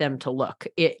like them to look,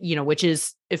 which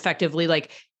is effectively like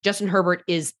Justin Herbert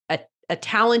is a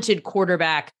talented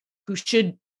quarterback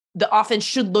the offense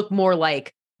should look more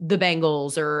like the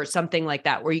Bengals or something like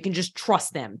that, where you can just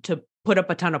trust them to put up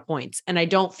a ton of points. And I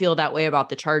don't feel that way about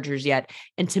the Chargers yet.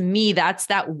 And to me, that's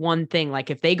that one thing.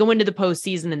 Like if they go into the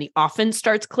postseason and the offense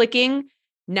starts clicking,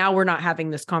 now we're not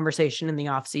having this conversation in the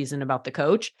offseason about the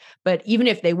coach. But even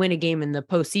if they win a game in the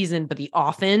postseason, but the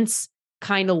offense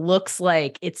kind of looks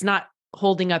like it's not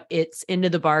holding up its end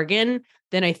of the bargain,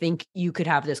 then I think you could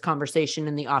have this conversation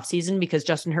in the offseason, because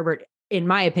Justin Herbert, in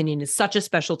my opinion, is such a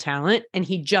special talent, and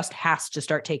he just has to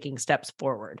start taking steps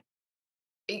forward.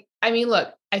 I mean,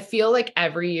 look, I feel like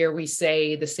every year we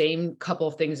say the same couple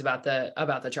of things about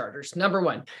the Chargers. Number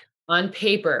one, on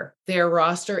paper, their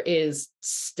roster is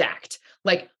stacked.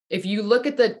 Like if you look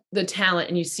at the talent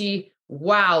and you see,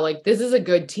 wow, like this is a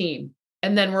good team.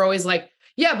 And then we're always like,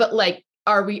 yeah, but like,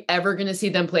 are we ever going to see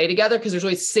them play together? Because there's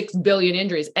always 6 billion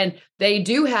injuries. And they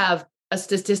do have a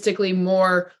statistically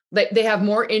more, like they have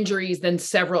more injuries than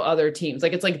several other teams.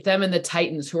 Like it's like them and the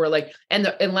Titans who are like, and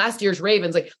last year's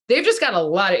Ravens, like they've just got a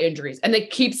lot of injuries and they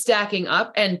keep stacking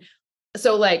up. And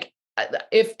so like,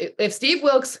 if Steve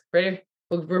Wilks, right,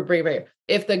 we'll bring it right here.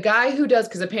 If the guy who does,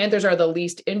 because the Panthers are the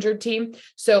least injured team.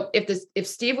 So if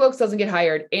Steve Wilks doesn't get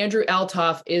hired, Andrew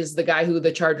Altoff is the guy who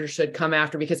the Chargers should come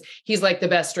after, because he's like the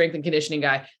best strength and conditioning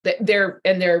guy their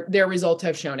results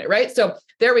have shown it. Right. So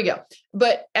there we go.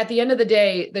 But at the end of the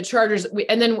day, the Chargers,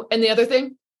 and the other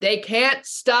thing, they can't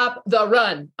stop the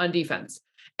run on defense.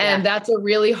 And that's a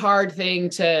really hard thing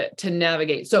to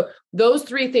navigate. So those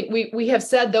three things, we have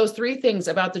said those three things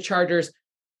about the Chargers.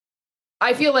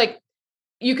 I feel like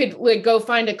you could like go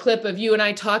find a clip of you and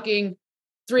I talking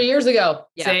 3 years ago,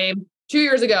 same, 2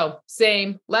 years ago,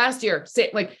 same, last year, same,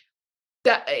 like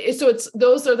that. So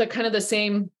those are the kind of the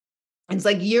same. It's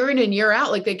like year in and year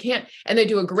out, like they can't, and they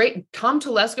do Tom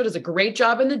Telesco does a great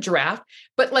job in the draft,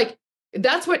 but like,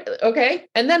 that's what, okay.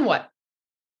 And then what?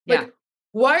 Like,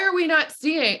 why are we not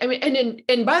seeing, I mean,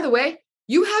 and by the way,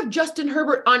 you have Justin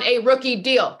Herbert on a rookie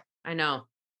deal. I know.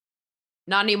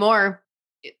 Not anymore.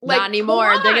 Like, not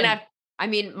anymore. They're going to have, I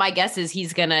mean, my guess is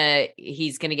he's gonna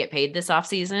get paid this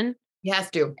offseason. He has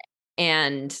to.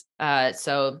 And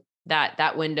so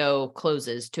that window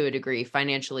closes to a degree,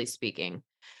 financially speaking.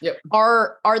 Yep.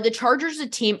 Are the Chargers a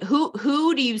team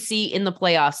who do you see in the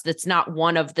playoffs that's not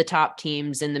one of the top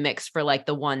teams in the mix for like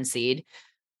the 1 seed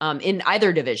in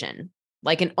either division,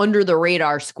 like an under the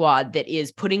radar squad that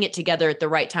is putting it together at the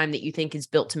right time that you think is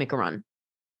built to make a run?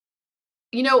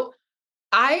 You know,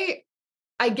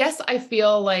 I guess I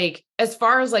feel like as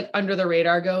far as like under the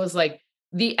radar goes, like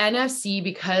the NFC,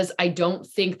 because I don't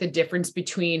think the difference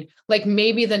between like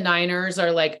maybe the Niners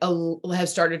are like have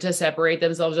started to separate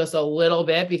themselves just a little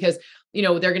bit, because, you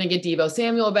know, they're going to get Deebo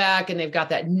Samuel back and they've got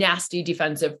that nasty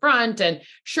defensive front, and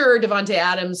sure, Devontae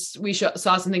Adams, we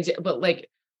saw some things, but like,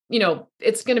 you know,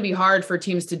 it's going to be hard for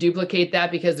teams to duplicate that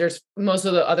because most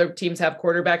of the other teams have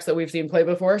quarterbacks that we've seen play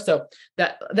before. So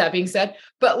that being said,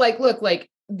 but like, look, like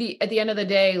at the end of the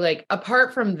day, like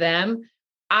apart from them,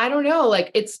 I don't know,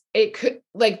 like it could,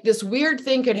 like this weird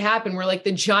thing could happen where like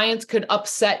the Giants could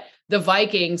upset the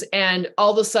Vikings and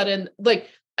all of a sudden, like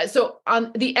So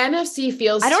on the NFC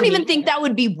feels, I don't even think that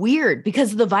would be weird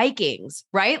because of the Vikings,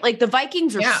 right? Like the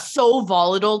Vikings are so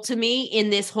volatile to me in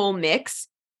this whole mix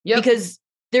because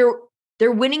they're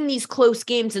winning these close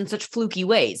games in such fluky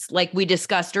ways, like we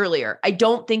discussed earlier. I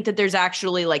don't think that there's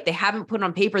actually like, they haven't put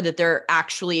on paper that they're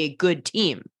actually a good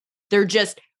team. They're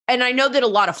just, and I know that a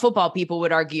lot of football people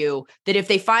would argue that if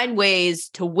they find ways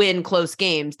to win close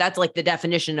games, that's like the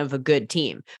definition of a good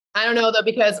team. I don't know though,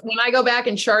 because when I go back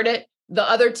and chart it, the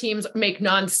other teams make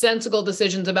nonsensical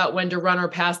decisions about when to run or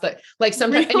pass that. Like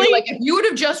sometimes, and you're like, if you would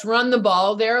have just run the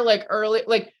ball there, like early,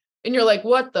 like, and you're like,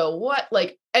 what?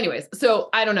 Like, anyways, so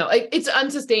I don't know. Like, it's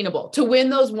unsustainable to win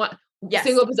those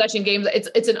single possession games.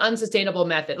 It's an unsustainable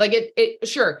method. Like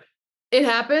sure, it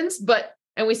happens,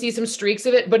 and we see some streaks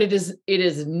of it, but it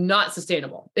is not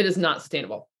sustainable. It is not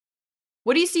sustainable.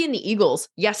 What do you see in the Eagles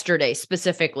yesterday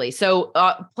specifically? So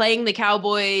playing the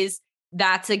Cowboys,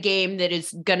 that's a game that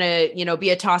is going to, be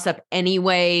a toss up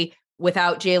anyway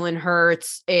without Jalen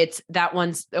Hurts. That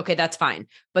one's okay. That's fine.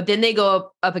 But then they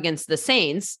go up against the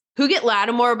Saints, who get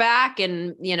Lattimore back.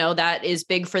 And, that is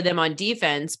big for them on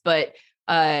defense, but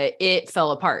it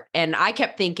fell apart. And I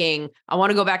kept thinking, I want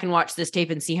to go back and watch this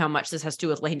tape and see how much this has to do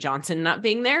with Lane Johnson not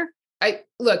being there.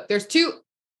 There's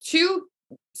two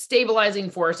stabilizing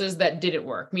forces that didn't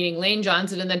work, meaning Lane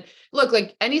Johnson. And then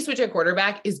like any switch at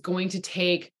quarterback is going to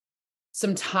take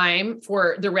some time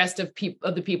for the rest of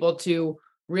the people to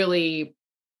really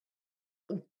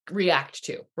react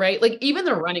to, right? Like even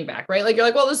the running back, right? Like you're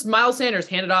like, well, this is Miles Sanders,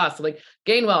 hand it off. Like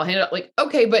Gainwell, hand it off. Like,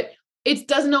 okay, but it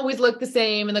doesn't always look the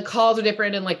same and the calls are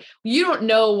different. And like, you don't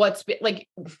know what's like,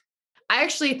 I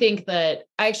actually think that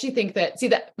see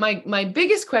that my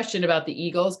biggest question about the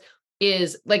Eagles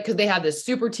is like, cause they have this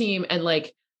super team and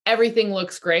like everything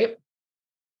looks great.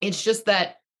 It's just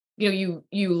that, you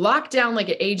lock down like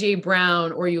an AJ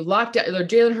Brown or you lock down or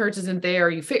Jalen Hurts isn't there.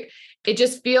 It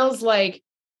just feels like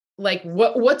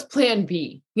what's plan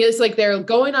B? It's like they're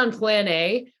going on plan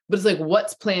A, but it's like,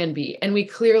 what's plan B? And we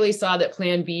clearly saw that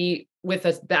plan B with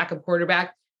a backup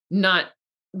quarterback, not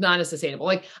as sustainable.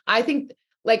 Like, I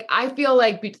feel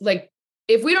like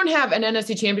if we don't have an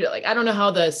NFC championship, like, I don't know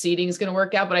how the seeding is going to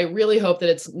work out, but I really hope that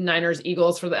it's Niners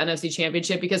Eagles for the NFC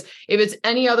championship, because if it's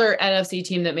any other NFC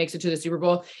team that makes it to the Super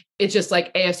Bowl, it's just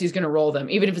like AFC is going to roll them,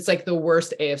 even if it's like the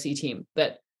worst AFC team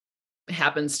that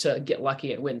happens to get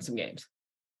lucky and win some games.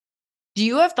 Do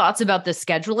you have thoughts about the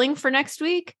scheduling for next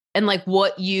week? And like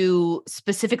what you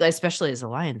specifically, especially as a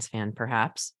Lions fan,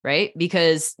 perhaps, right?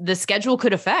 Because the schedule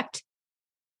could affect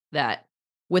that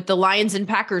with the Lions and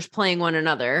Packers playing one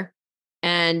another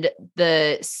and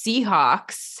the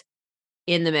Seahawks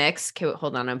in the mix. Okay,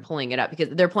 hold on. I'm pulling it up because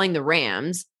they're playing the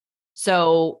Rams.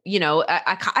 So,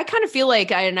 I kind of feel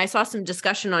like, and I saw some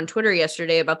discussion on Twitter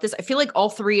yesterday about this. I feel like all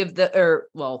three of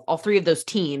those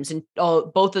teams and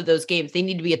both of those games, they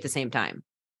need to be at the same time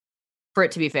for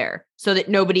it to be fair, so that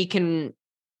nobody can,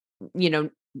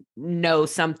 know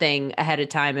something ahead of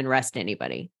time and rest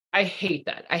anybody. I hate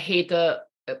that. I hate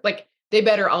they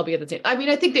better all be at the same. I mean,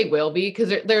 I think they will be,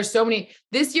 because there's so many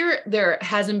this year. There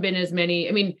hasn't been as many.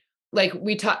 I mean, like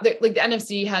we talk, like the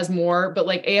NFC has more, but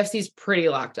like AFC is pretty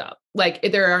locked up. Like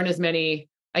there aren't as many,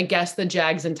 I guess, the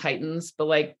Jags and Titans, but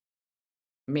like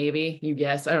maybe you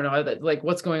guess, I don't know, like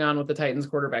what's going on with the Titans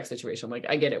quarterback situation. Like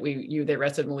I get it. They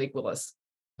rested Malik Willis.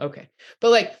 Okay.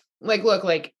 But look,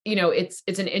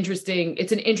 it's an interesting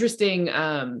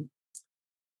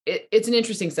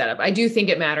setup. I do think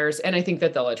it matters. And I think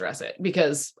that they'll address it,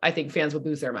 because I think fans would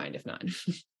lose their mind if not.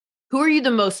 Who are you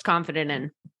the most confident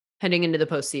in heading into the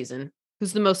postseason?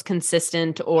 Who's the most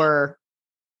consistent, or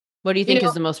what do you think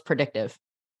is the most predictive?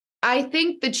 I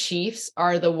think the Chiefs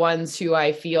are the ones who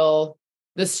I feel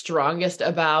the strongest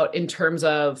about in terms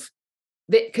of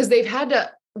because they've had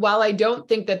to, while I don't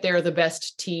think that they're the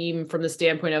best team from the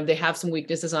standpoint of they have some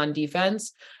weaknesses on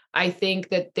defense, I think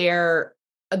that their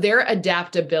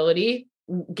adaptability,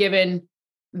 given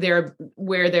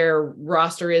where their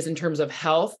roster is in terms of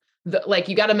health,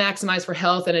 you got to maximize for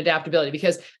health and adaptability,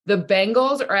 because the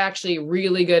Bengals are actually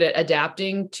really good at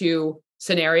adapting to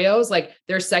scenarios. Like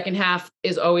their second half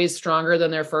is always stronger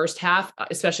than their first half,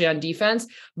 especially on defense,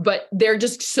 but they're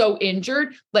just so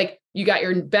injured. Like you got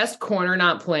your best corner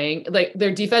not playing, like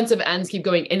their defensive ends keep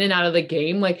going in and out of the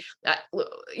game. Like,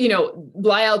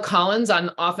 Lyle Collins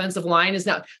on offensive line is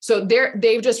now, so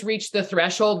they've just reached the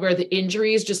threshold where the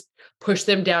injuries just push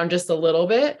them down just a little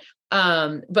bit.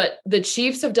 But the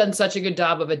Chiefs have done such a good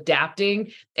job of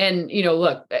adapting. And,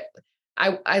 look,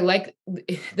 I like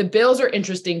the Bills are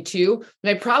interesting too.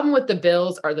 My problem with the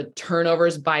Bills are the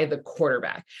turnovers by the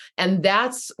quarterback. And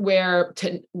that's where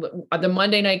the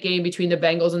Monday night game between the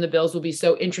Bengals and the Bills will be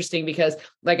so interesting because,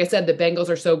 like I said, the Bengals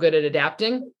are so good at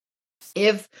adapting.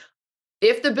 If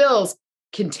the Bills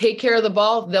can take care of the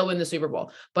ball, they'll win the Super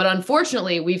Bowl. But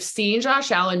unfortunately, we've seen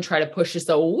Josh Allen try to push this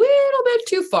a little bit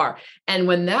too far. And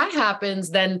when that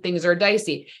happens, then things are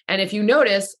dicey. And if you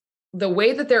notice, the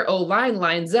way that their O-line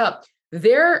lines up,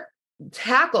 their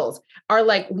tackles are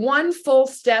like one full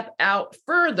step out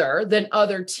further than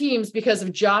other teams because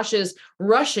of Josh's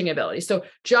rushing ability. So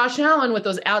Josh Allen with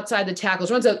those outside the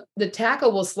tackles runs, the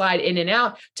tackle will slide in and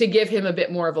out to give him a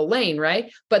bit more of a lane,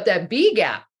 right? But that B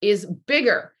gap is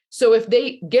bigger. So if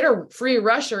they get a free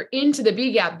rusher into the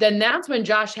B gap, then that's when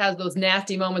Josh has those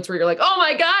nasty moments where you're like, oh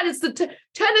my God, it's the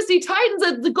Tennessee Titans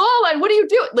at the goal line. What are you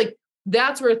doing? Like,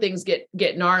 that's where things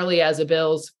get gnarly as a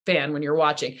Bills fan when you're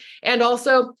watching. And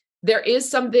also there is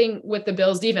something with the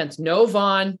Bills defense. No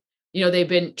Vaughn,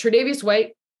 Tre'Davious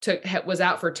White was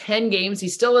out for 10 games. He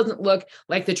still doesn't look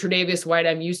like the Tre'Davious White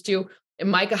I'm used to.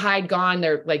 And Micah Hyde gone.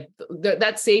 They're like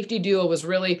that safety duo was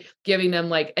really giving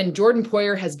them and Jordan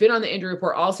Poyer has been on the injury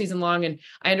report all season long. And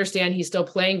I understand he's still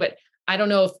playing, but I don't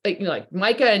know if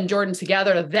Micah and Jordan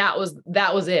together, that was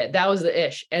it. That was the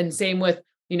ish. And same with,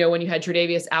 when you had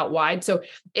Tre'Davious out wide. So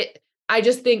I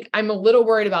just think I'm a little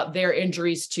worried about their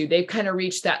injuries too. They've kind of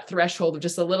reached that threshold of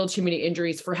just a little too many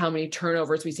injuries for how many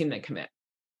turnovers we've seen them commit.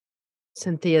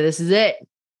 Cynthia, this is it.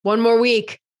 One more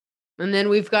week. And then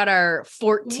we've got our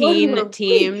 14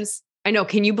 teams. I know.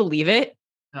 Can you believe it?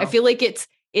 No. I feel like it's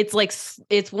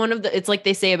like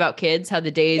they say about kids, how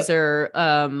the days are,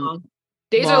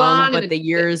 days are long, but the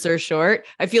years are short.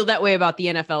 I feel that way about the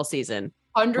NFL season.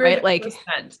 100%. Right? Like,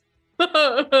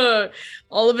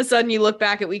 all of a sudden you look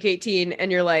back at week 18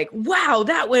 and you're like, wow,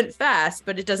 that went fast,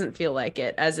 but it doesn't feel like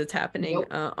it as it's happening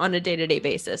on a day-to-day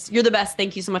basis. You're the best.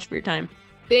 Thank you so much for your time.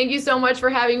 Thank you so much for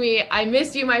having me. I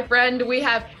missed you, my friend. We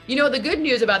have, the good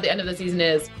news about the end of the season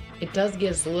is it does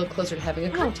get us a little closer to having a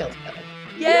cocktail together.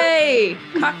 Yay!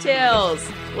 Cocktails.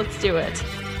 Let's do it.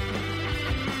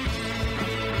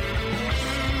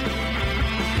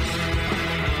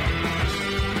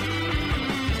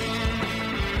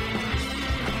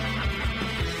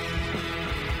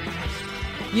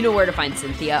 You know where to find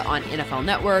Cynthia on NFL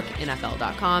Network,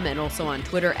 NFL.com, and also on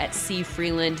Twitter at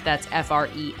 @CFrelund. That's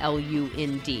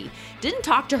Frelund. Didn't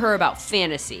talk to her about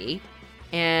fantasy,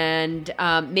 and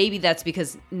maybe that's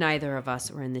because neither of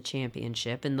us were in the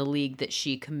championship in the league that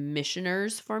she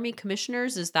commissioners for me.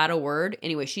 Commissioners, is that a word?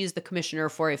 Anyway, she is the commissioner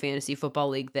for a fantasy football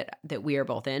league that we are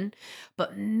both in.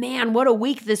 But man, what a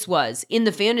week this was in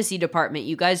the fantasy department,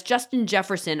 you guys. Justin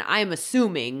Jefferson, I am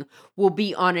assuming, will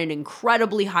be on an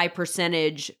incredibly high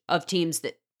percentage of teams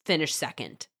that finish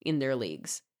second in their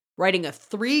leagues, riding a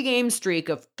 3-game streak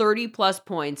of 30-plus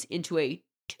points into a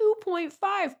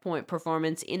 2.5 point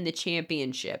performance in the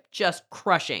championship, just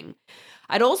crushing.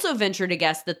 I'd also venture to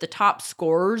guess that the top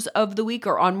scorers of the week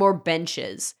are on more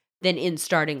benches than in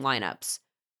starting lineups.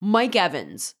 Mike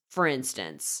Evans, for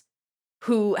instance,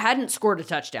 who hadn't scored a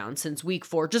touchdown since week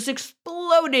 4, just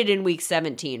exploded in week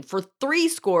 17 for 3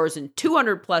 scores and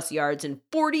 200 plus yards and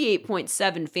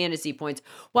 48.7 fantasy points,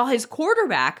 while his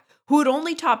quarterback, who had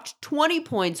only topped 20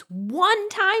 points one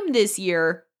time this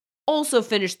year, also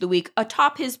finished the week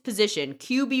atop his position.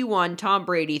 QB1 Tom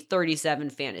Brady, 37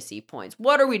 fantasy points.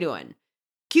 What are we doing?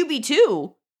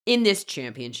 QB2 in this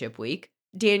championship week,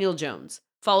 Daniel Jones,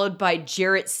 followed by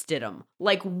Jarrett Stidham.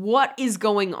 Like, what is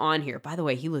going on here? By the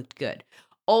way, he looked good.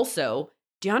 Also,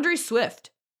 DeAndre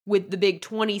Swift with the big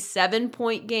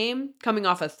 27-point game, coming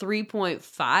off a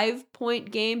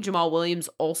 3.5-point game. Jamal Williams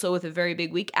also with a very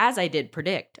big week, as I did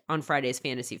predict on Friday's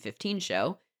Fantasy 15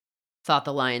 show. Thought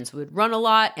the Lions would run a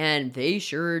lot, and they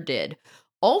sure did.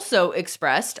 Also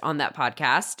expressed on that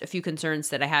podcast a few concerns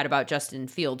that I had about Justin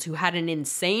Fields, who had an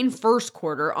insane first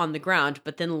quarter on the ground,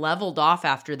 but then leveled off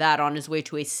after that on his way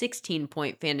to a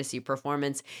 16-point fantasy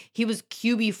performance. He was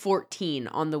QB 14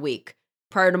 on the week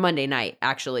prior to Monday night,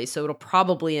 actually, so it'll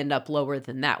probably end up lower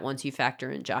than that once you factor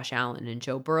in Josh Allen and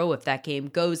Joe Burrow if that game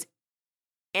goes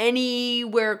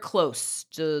anywhere close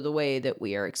to the way that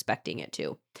we are expecting it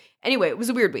to. Anyway, it was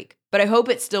a weird week, but I hope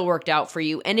it still worked out for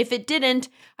you. And if it didn't,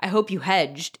 I hope you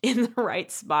hedged in the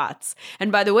right spots.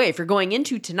 And by the way, if you're going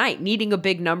into tonight needing a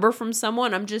big number from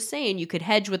someone, I'm just saying you could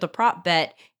hedge with a prop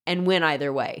bet and win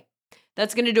either way.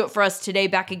 That's going to do it for us today.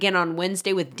 Back again on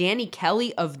Wednesday with Danny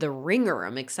Kelly of The Ringer.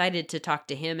 I'm excited to talk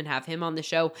to him and have him on the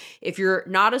show. If you're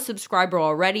not a subscriber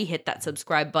already, hit that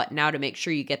subscribe button now to make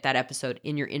sure you get that episode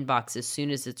in your inbox as soon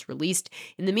as it's released.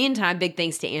 In the meantime, big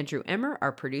thanks to Andrew Emmer,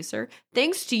 our producer.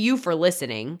 Thanks to you for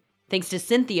listening. Thanks to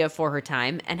Cynthia for her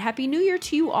time. And Happy New Year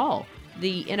to you all.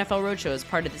 The NFL Roadshow is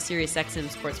part of the SiriusXM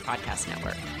Sports Podcast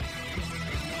Network.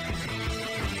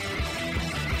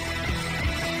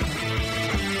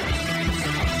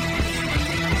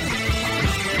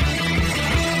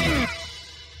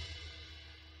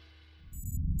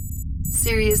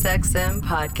 SiriusXM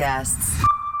Podcasts.